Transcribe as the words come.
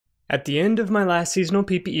At the end of my last seasonal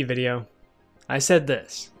PPE video, I said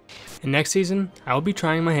this. And next season, I will be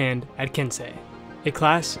trying my hand at Kensei, a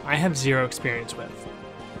class I have zero experience with.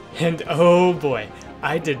 And oh boy,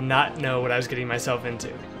 I did not know what I was getting myself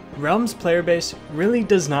into. Realm's player base really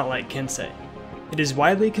does not like Kensei. It is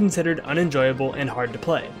widely considered unenjoyable and hard to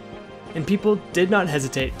play, and people did not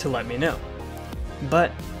hesitate to let me know.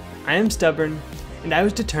 But I am stubborn, and I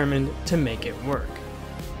was determined to make it work.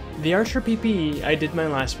 The Archer PPE I did in my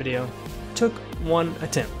last video took one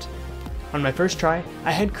attempt. On my first try,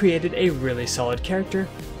 I had created a really solid character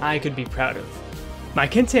I could be proud of. My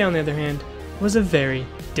Kensei, on the other hand, was a very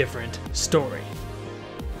different story.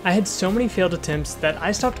 I had so many failed attempts that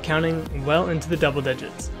I stopped counting well into the double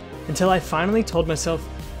digits, until I finally told myself,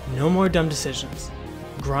 no more dumb decisions.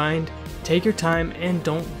 Grind, take your time, and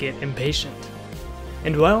don't get impatient.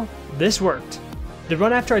 And well, this worked. The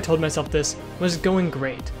run after I told myself this was going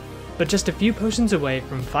great, but just a few potions away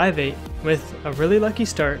from 5-8 with a really lucky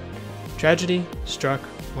start, tragedy struck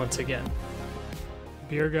once again.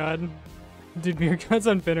 Beer God. Dude, Beer Gods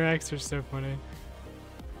on Finerax are so funny.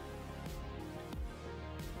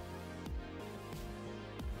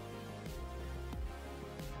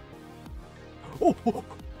 Oh.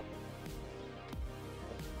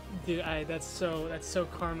 Dude, that's so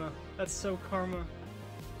karma. That's so karma.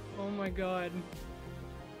 Oh my god.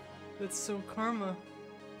 That's so karma.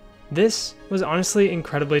 This was honestly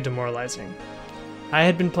incredibly demoralizing. I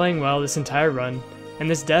had been playing well this entire run, and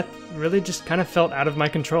this death really just kind of felt out of my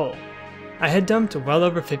control. I had dumped well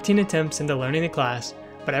over 15 attempts into learning the class,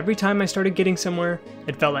 but every time I started getting somewhere,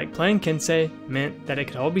 it felt like playing Kensei meant that it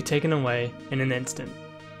could all be taken away in an instant.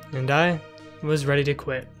 And I was ready to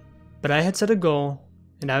quit. But I had set a goal,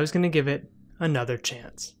 and I was going to give it another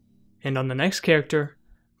chance. And on the next character,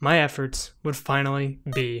 my efforts would finally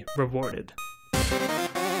be rewarded.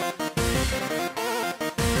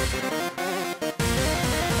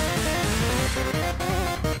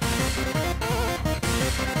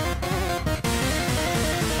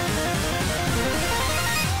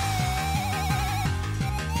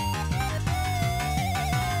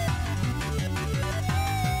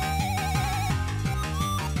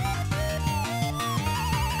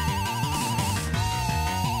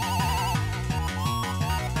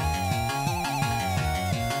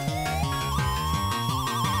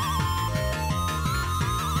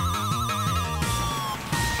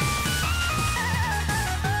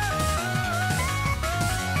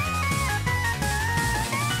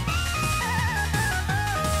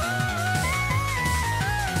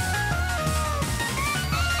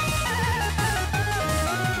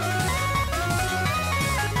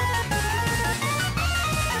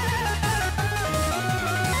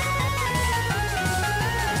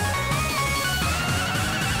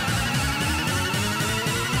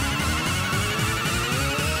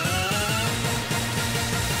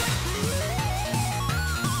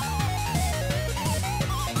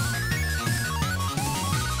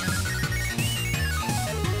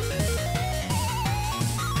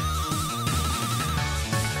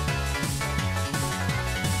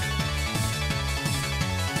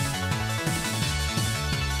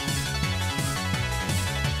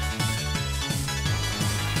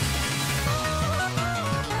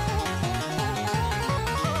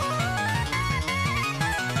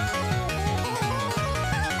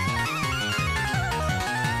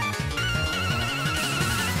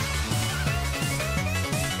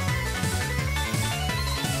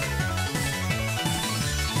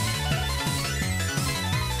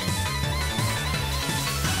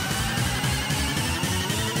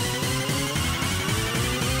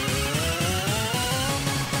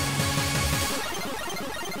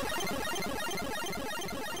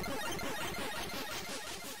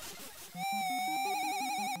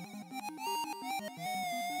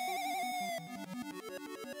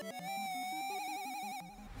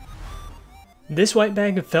 This white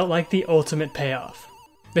bag felt like the ultimate payoff,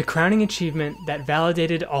 the crowning achievement that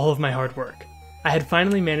validated all of my hard work. I had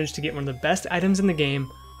finally managed to get one of the best items in the game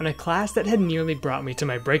on a class that had nearly brought me to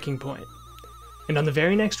my breaking point. And on the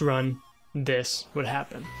very next run, this would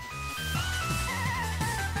happen.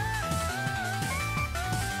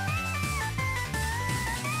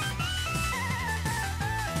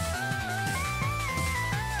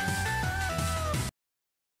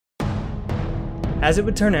 As it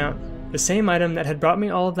would turn out, the same item that had brought me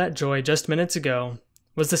all of that joy just minutes ago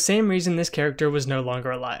was the same reason this character was no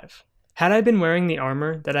longer alive. Had I been wearing the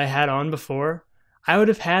armor that I had on before, I would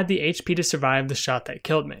have had the HP to survive the shot that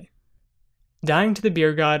killed me. Dying to the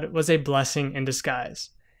Beer God was a blessing in disguise,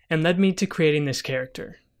 and led me to creating this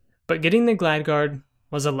character. But getting the Glad Guard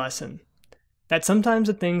was a lesson. That sometimes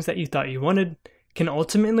the things that you thought you wanted can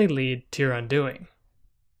ultimately lead to your undoing.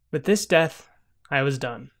 With this death, I was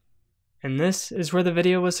done. And this is where the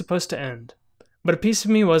video was supposed to end. But a piece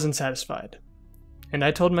of me wasn't satisfied. And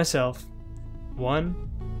I told myself, one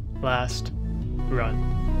last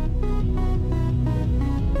run.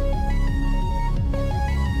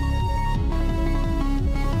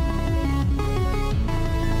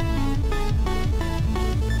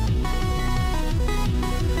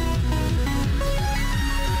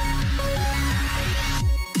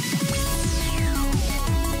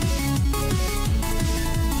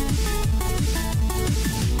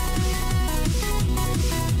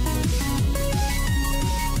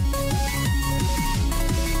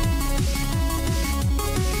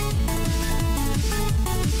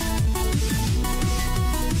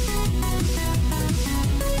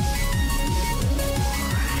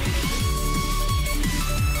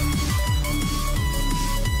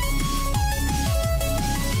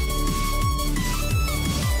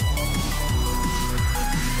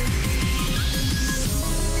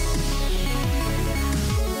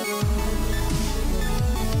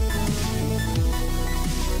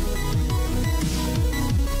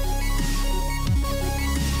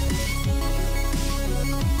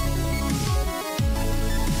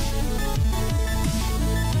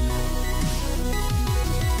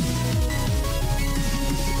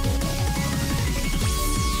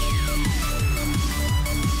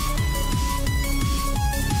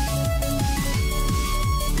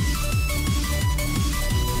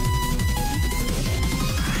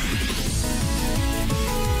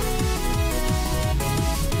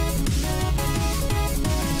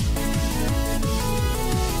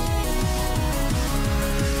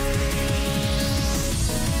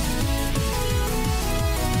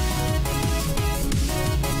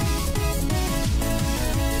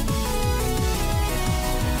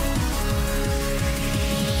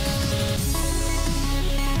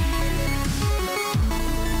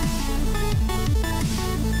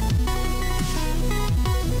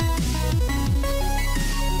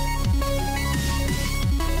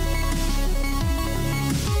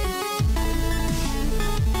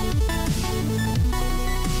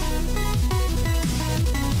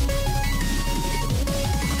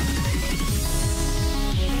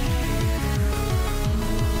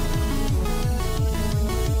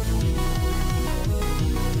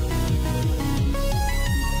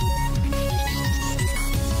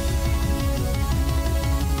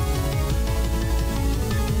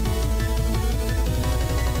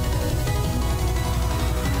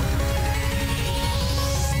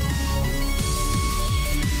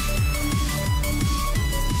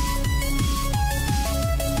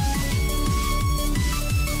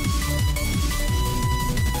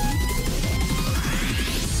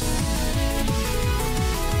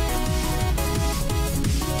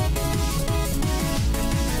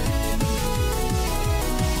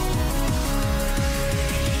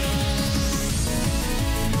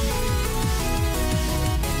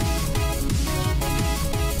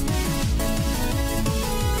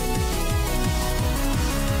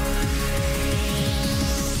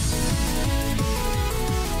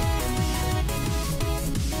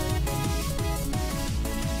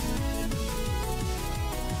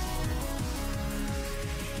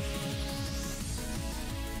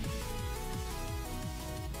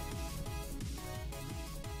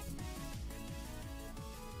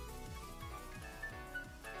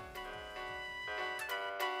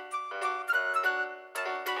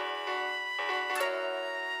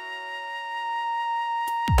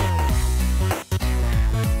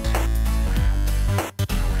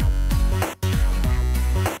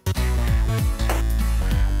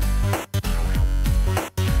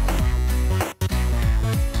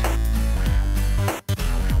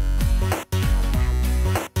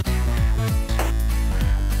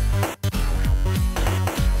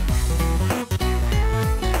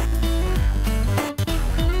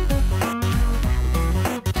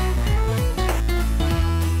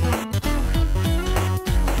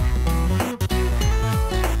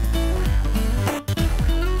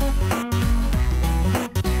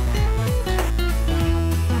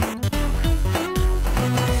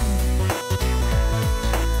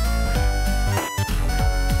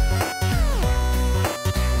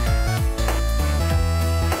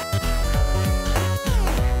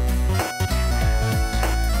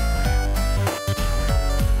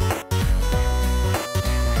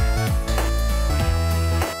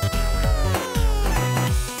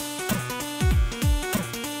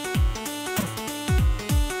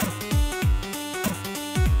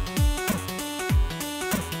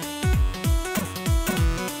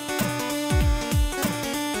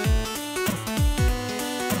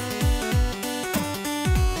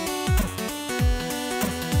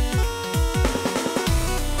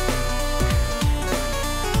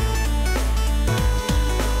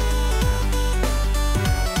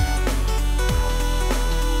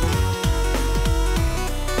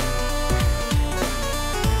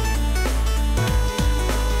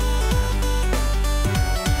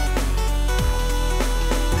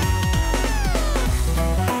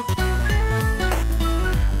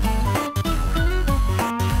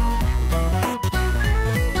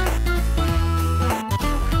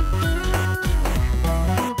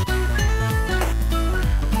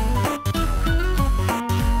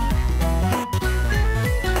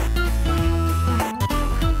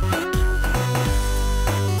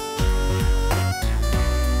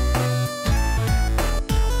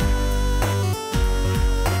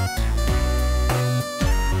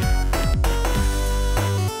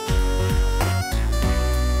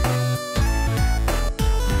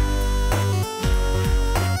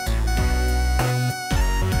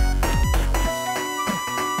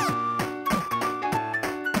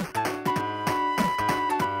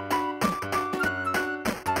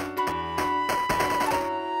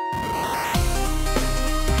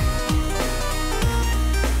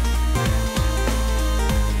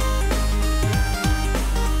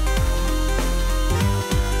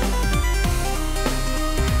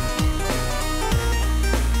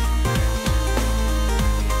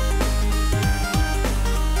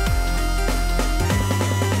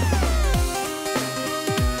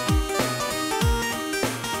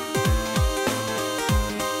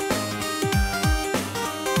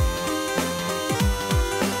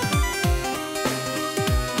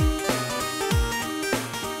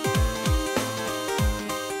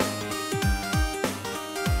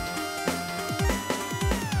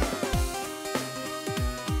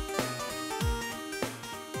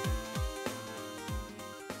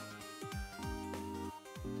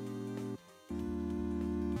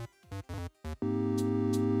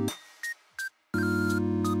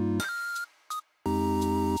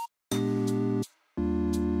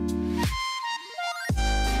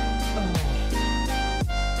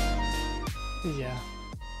 Yeah.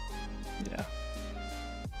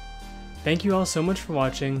 Thank you all so much for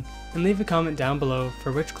watching, and leave a comment down below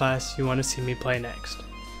for which class you want to see me play next.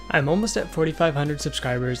 I'm almost at 4,500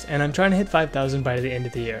 subscribers, and I'm trying to hit 5,000 by the end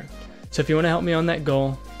of the year. So if you want to help me on that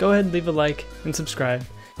goal, go ahead and leave a like and subscribe.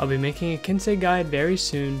 I'll be making a Kensei guide very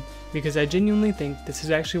soon, because I genuinely think this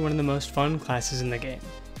is actually one of the most fun classes in the game.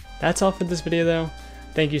 That's all for this video though.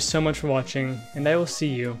 Thank you so much for watching, and I will see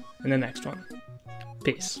you in the next one.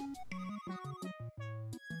 Peace.